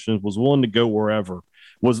 different positions. Was willing to go wherever.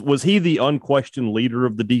 Was he the unquestioned leader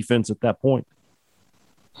of the defense at that point?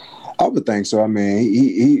 I would think so. I mean,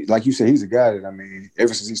 he like you said, he's a guy that,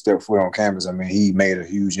 ever since he stepped foot on campus, he made a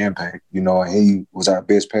huge impact, and he was our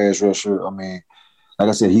best pass rusher. Like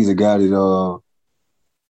I said, he's a guy that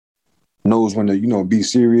knows when to, be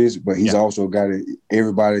serious, but he's also a guy that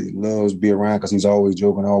everybody loves to be around because he's always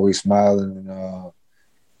joking, always smiling, and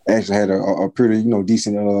actually had a pretty,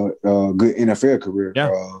 decent, good NFL career.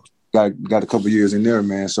 Yeah. Got a couple years in there,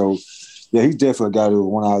 man. So, yeah, he's definitely a guy who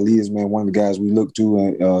one of our leaders, man, one of the guys we look to,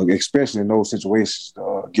 and especially in those situations,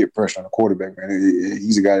 get pressure on the quarterback, man.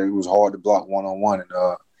 He's a guy that was hard to block one-on-one, and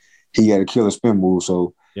he had a killer spin move.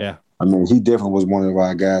 So, yeah, he definitely was one of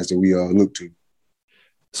our guys that we look to.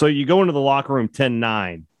 So you go into the locker room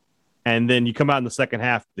 10-9, and then you come out in the second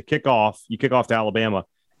half, you kick off to Alabama,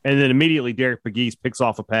 and then immediately Derek Pegues picks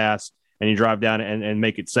off a pass, and you drive down and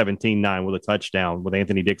make it 17-9 with a touchdown with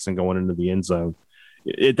Anthony Dixon going into the end zone.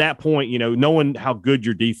 At that point, knowing how good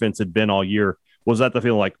your defense had been all year, was that the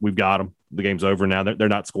feeling like we've got them, the game's over now, they're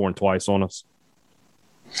not scoring twice on us?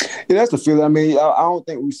 Yeah, that's the feeling. I don't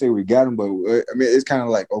think we say we got them, but it's kind of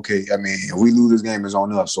like, okay, if we lose this game, it's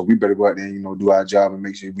on us, so we better go out there and do our job and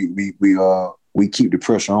make sure we keep the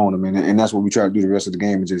pressure on them, and that's what we try to do the rest of the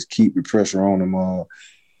game, and just keep the pressure on them.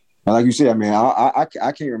 And like you said, I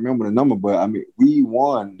can't remember the number, but we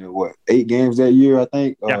won 8 games that year, I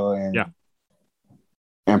think. Yeah.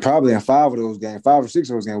 And probably in 5 or 6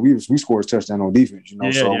 of those games, we scored a touchdown on defense.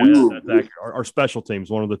 That's our special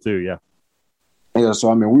teams, one of the 2. Yeah. Yeah.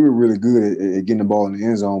 So we were really good at getting the ball in the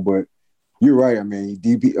end zone, but you're right.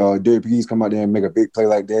 Derek Pegues come out there and make a big play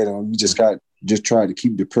like that, and we just tried to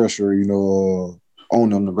keep the pressure, on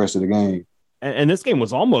them the rest of the game. And this game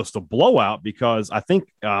was almost a blowout because I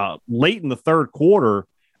think late in the third quarter,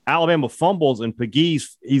 Alabama fumbles and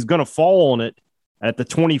Pegues, he's going to fall on it at the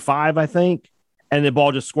 25, I think. And the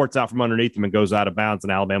ball just squirts out from underneath him and goes out of bounds,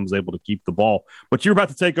 and Alabama's able to keep the ball. But you're about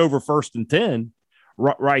to take over 1st and 10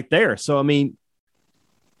 right there. So,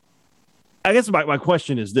 I guess my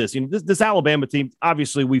question is this. This Alabama team,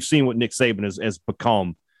 obviously we've seen what Nick Saban has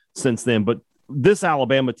become since then, but this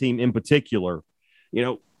Alabama team in particular,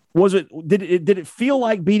 did it feel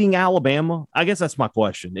like beating Alabama? I guess that's my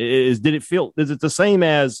question. Is it the same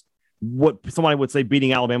as what somebody would say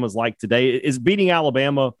beating Alabama is like today? Is beating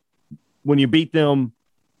Alabama, when you beat them,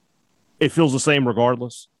 it feels the same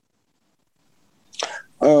regardless?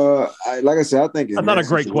 Like I said, I think that's not a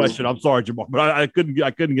great question. I'm sorry, Jamal, but I couldn't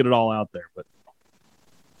get it all out there. But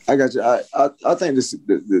I got you. I think this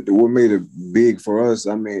what made it big for us.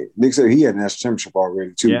 Nick said he had a national championship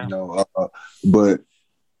already too. Yeah. But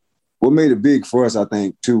what made it big for us, I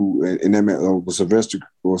think, too, and that was Sylvester,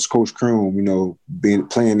 was Coach Croom.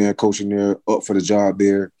 Playing there, coaching there, up for the job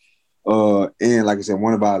there. And like I said,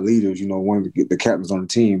 one of our leaders, one of the captains on the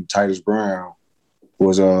team, Titus Brown,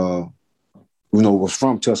 was was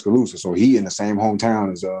from Tuscaloosa, so he in the same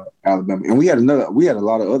hometown as Alabama. And we had a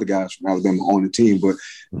lot of other guys from Alabama on the team, but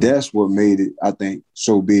that's what made it, I think,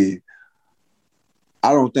 so big.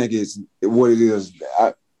 I don't think it's what it is.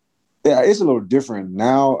 It's a little different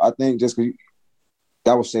now, I think, just because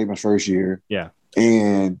that was Saban's first year. Yeah.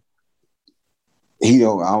 And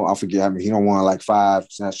I forget, he don't want like 5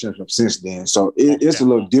 championships since then. So it's a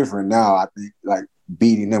little different now, I think, like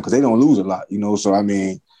beating them, because they don't lose a lot, So, I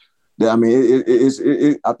think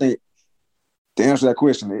to answer that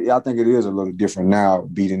question, I think it is a little different now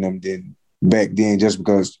beating them than back then, just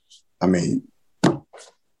because,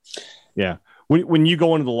 Yeah. When you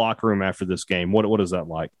go into the locker room after this game, what is that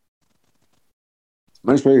like?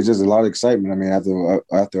 Man, it's just a lot of excitement. I mean,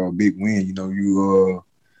 after a big win,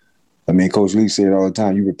 Coach Lee said all the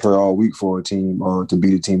time, you prepare all week for a team to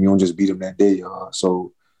beat a team. You don't just beat them that day.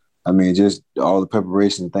 So, I mean, just all the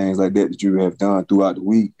preparation and things like that you have done throughout the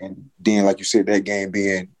week. And then, like you said, that game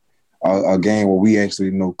being a game where we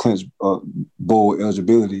actually, clinched bowl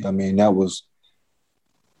eligibility. I mean, that was,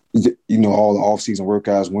 all the off-season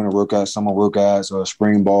workouts, winter workouts, summer workouts,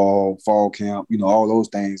 spring ball, fall camp, all those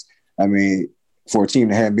things. I mean, for a team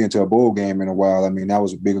that hadn't been to a bowl game in a while, I mean, that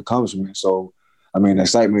was a big accomplishment. So, I mean,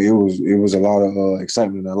 excitement, it was a lot of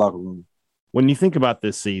excitement in the locker room. When you think about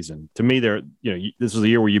this season, to me, this was a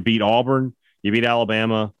year where you beat Auburn, you beat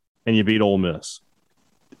Alabama, and you beat Ole Miss.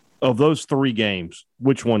 Of those 3 games,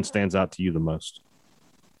 which one stands out to you the most?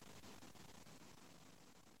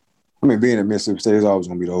 I mean, being at Mississippi State is always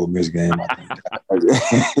going to be the Ole Miss game, I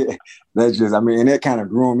think. That's just, and that kind of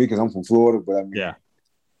grew on me because I'm from Florida, but yeah.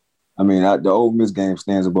 The Ole Miss game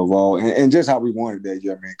stands above all. And just how we wanted that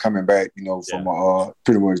year, coming back, from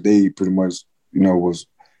they pretty much, was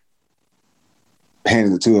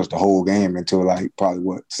handed it to us the whole game until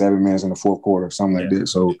probably 7 minutes in the fourth quarter, something like that.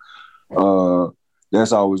 So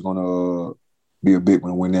that's always going to be a big one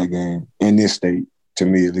to win that game in this state, to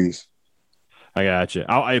me at least. I got you.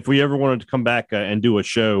 If we ever wanted to come back and do a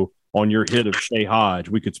show on your hit of Shea Hodge,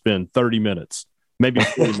 we could spend 30 minutes, maybe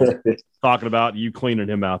 40 minutes, talking about you cleaning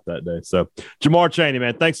him out that day. So, Jamar Chaney,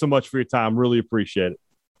 man, thanks so much for your time. Really appreciate it.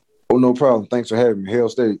 Oh, no problem. Thanks for having me. Hail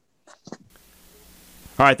State. All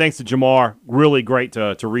right, thanks to Jamar. Really great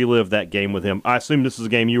to relive that game with him. I assume this is a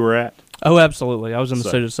game you were at? Oh, absolutely. I was in the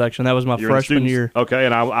student section. That was my freshman year. Okay,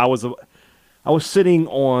 and I was sitting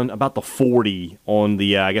on about the 40 on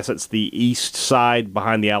the, I guess it's the east side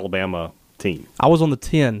behind the Alabama team. I was on the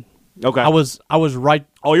 10. Okay. I was right.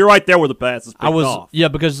 Oh, you're right there where the pass is picked off. Yeah,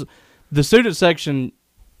 because the student section,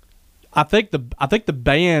 I think the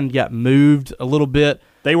band got moved a little bit.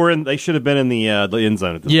 They should have been in the end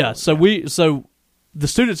zone at this point. So the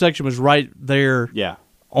student section was right there. Yeah.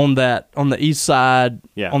 On the east side.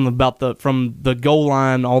 Yeah. From the goal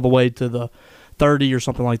line all the way to the 30 or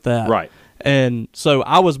something like that. Right. And so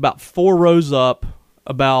I was about 4 rows up,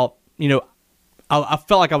 I felt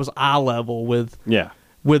like I was eye level with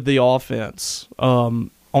the offense on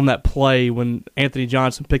that play when Anthony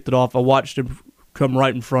Johnson picked it off. I watched him come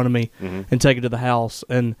right in front of me and take it to the house.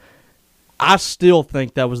 And I still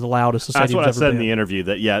think that was the loudest the stadium's ever been. That's what I said in the interview,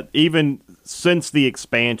 that, even since the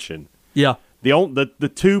expansion,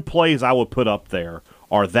 the 2 plays I would put up there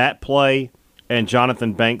are that play and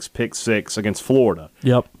Jonathan Banks' pick 6 against Florida.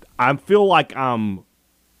 Yep. I feel like I'm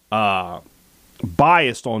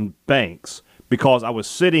biased on Banks because I was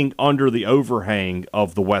sitting under the overhang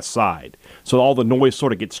of the west side. So all the noise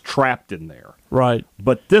sort of gets trapped in there. Right.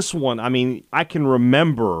 But this one, I can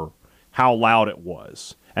remember how loud it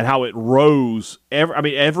was and how it rose.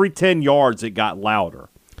 Every 10 yards it got louder.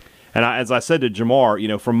 And as I said to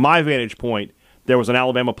Jamar, from my vantage point, there was an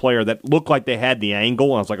Alabama player that looked like they had the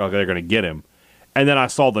angle, and I was like, okay, they're going to get him. And then I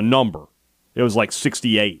saw the number. It was like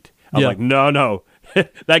 68. I was like, no.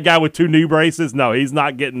 That guy with 2 knee braces, no, he's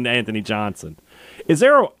not getting Anthony Johnson.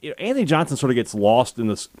 Anthony Johnson sort of gets lost in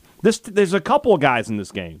this. There's a couple of guys in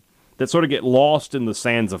this game that sort of get lost in the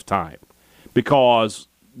sands of time because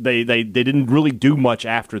they didn't really do much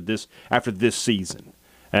after this season,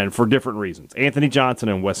 and for different reasons. Anthony Johnson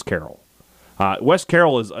and Wes Carroll. Wes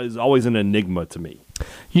Carroll is always an enigma to me.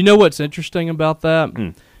 You know what's interesting about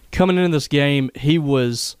that? Coming into this game, he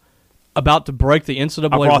was about to break the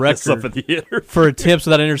NCAA record for attempts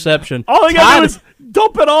without interception. All he got to do is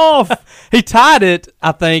dump it off. He tied it,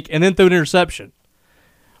 I think, and then threw an interception.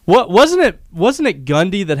 What wasn't it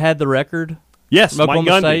Gundy that had the record? Yes, Mike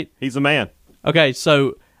Oklahoma Gundy. State? He's a man. Okay,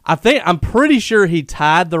 so I'm pretty sure he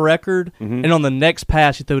tied the record, and on the next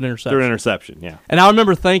pass he threw an interception. Yeah. And I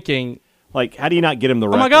remember thinking, how do you not get him the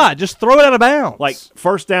record? Oh my God, just throw it out of bounds.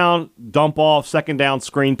 First down, dump off, second down,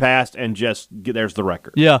 screen pass, and there's the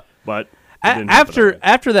record. Yeah. But after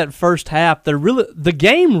that first half, the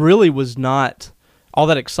game really was not all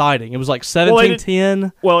that exciting. It was like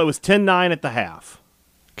 17-10. Well, it was 10-9 at the half.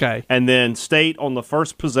 Okay. And then State on the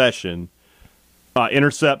first possession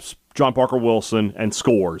intercepts John Parker Wilson and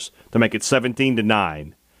scores to make it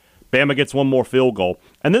 17-9. Bama gets one more field goal.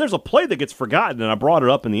 And then there's a play that gets forgotten, and I brought it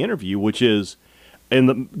up in the interview, which is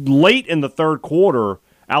late in the third quarter,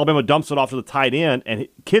 Alabama dumps it off to the tight end, and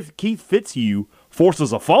Keith Fitzhugh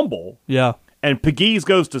forces a fumble. Yeah. And Pegues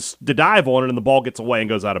goes to dive on it, and the ball gets away and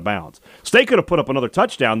goes out of bounds. State could have put up another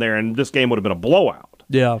touchdown there, and this game would have been a blowout.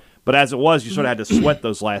 Yeah. But as it was, you sort of had to sweat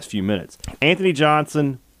those last few minutes. Anthony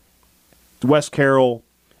Johnson, Wes Carroll.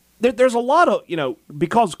 There's a lot of,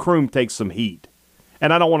 because Kroom takes some heat,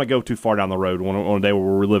 and I don't want to go too far down the road on a day where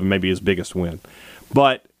we're reliving maybe his biggest win,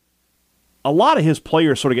 but a lot of his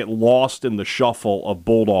players sort of get lost in the shuffle of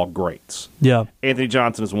Bulldog greats. Yeah. Anthony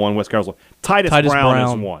Johnson is one. Wes Carroll's one. Titus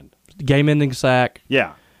Brown is one. Game-ending sack.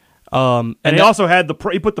 Yeah. And he also had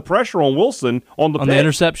he put the pressure on Wilson on the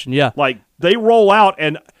interception. Yeah. Like they roll out,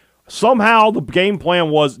 and somehow the game plan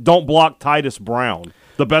was don't block Titus Brown,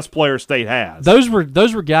 the best player State has. Those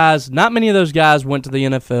were guys. Not many of those guys went to the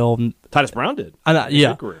NFL. Titus Brown did.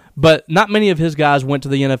 Yeah, but not many of his guys went to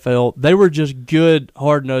the NFL. They were just good,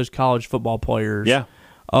 hard-nosed college football players. Yeah.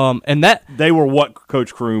 And that they were what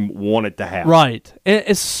Coach Kroom wanted to have. Right. And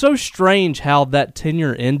it's so strange how that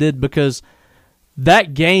tenure ended, because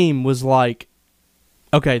that game was like,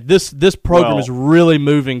 okay, this program is really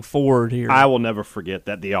moving forward here. I will never forget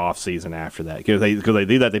that the offseason after that, because they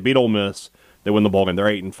do that. They beat Ole Miss. They win the ball game. They're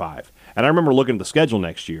 8-5. And I remember looking at the schedule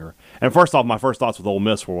next year. And first off, my first thoughts with Ole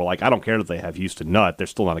Miss were like, I don't care that they have Houston Nutt. They're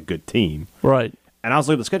still not a good team. Right. And I was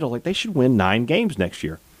looking at the schedule like they should win 9 games next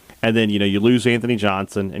year. And then you lose Anthony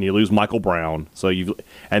Johnson and you lose Michael Brown.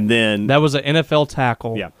 And then that was an NFL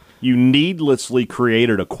tackle. Yeah. You needlessly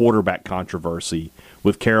created a quarterback controversy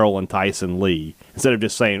with Carroll and Tyson Lee instead of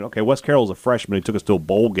just saying, okay, Wes Carroll's a freshman who took us to a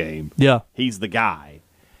bowl game. Yeah. He's the guy.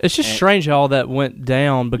 It's just strange how all that went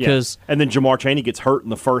down, because and then Jamar Chaney gets hurt in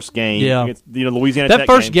the first game. Yeah. Against, Louisiana that Tech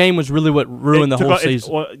first game was really what ruined the whole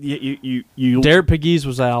season. Derek Pegues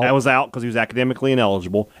was out. That was out because he was academically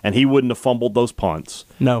ineligible, and he wouldn't have fumbled those punts.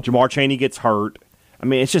 No. Jamar Chaney gets hurt. I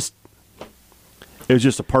mean, it was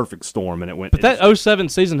just a perfect storm, and it went. But that 07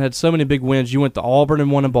 season had so many big wins. You went to Auburn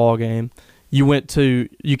and won a ball game. You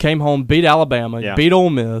came home, beat Alabama, beat Ole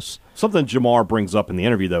Miss. Something Jamar brings up in the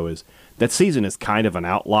interview, though, is that season is kind of an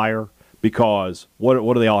outlier, because what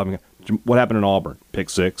do they all have? What happened in Auburn?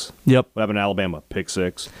 Pick 6. Yep. What happened in Alabama? Pick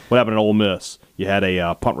 6. What happened in Ole Miss? You had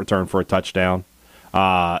a punt return for a touchdown.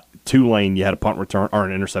 Tulane, you had a punt return or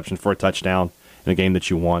an interception for a touchdown in a game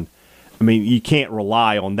that you won. I mean, you can't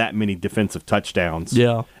rely on that many defensive touchdowns.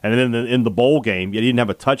 Yeah. And then in the bowl game, you didn't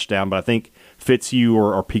have a touchdown, but I think Fitzhugh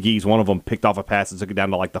or Pegues, one of them, picked off a pass and took it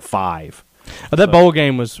down to like the 5. That bowl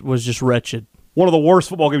game was just wretched. One of the worst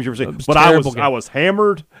football games you've ever seen. But I was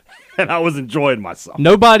hammered, and I was enjoying myself.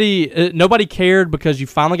 Nobody cared, because you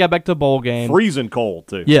finally got back to the bowl game. Freezing cold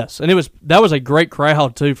too. Yes, and that was a great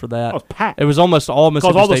crowd too for that. It was packed. It was almost all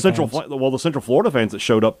Mississippi State fans. The Central Florida fans that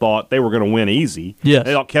showed up thought they were going to win easy. Yes.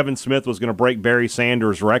 They thought Kevin Smith was going to break Barry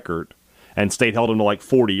Sanders' record, and State held him to like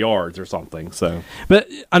 40 yards or something. So, but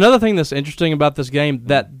another thing that's interesting about this game,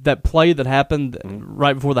 that play that happened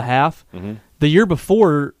right before the half, the year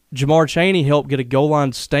before, Jamar Chaney helped get a goal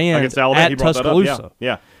line stand against Alabama. at Tuscaloosa.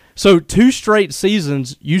 Yeah. So 2 straight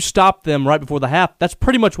seasons, you stopped them right before the half. That's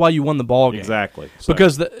pretty much why you won the ball game. Exactly. So,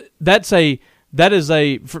 because that is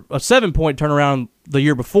a 7-point turnaround the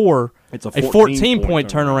year before. It's a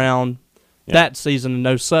 14-point turnaround that season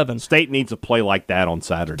in 07. State needs a play like that on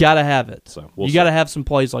Saturday. Got to have it. So you got to have some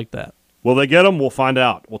plays like that. Will they get them? We'll find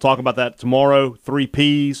out. We'll talk about that tomorrow. 3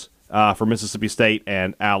 Ps for Mississippi State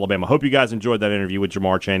and Alabama. Hope you guys enjoyed that interview with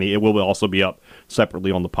Jamar Chaney. It will also be up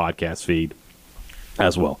separately on the podcast feed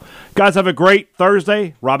as well. Guys, have a great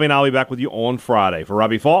Thursday. Robbie and I will be back with you on Friday. For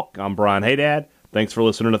Robbie Falk, I'm Brian Haydad. Thanks for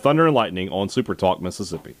listening to Thunder and Lightning on Super Talk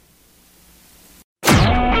Mississippi.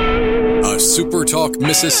 A Super Talk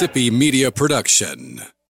Mississippi media production.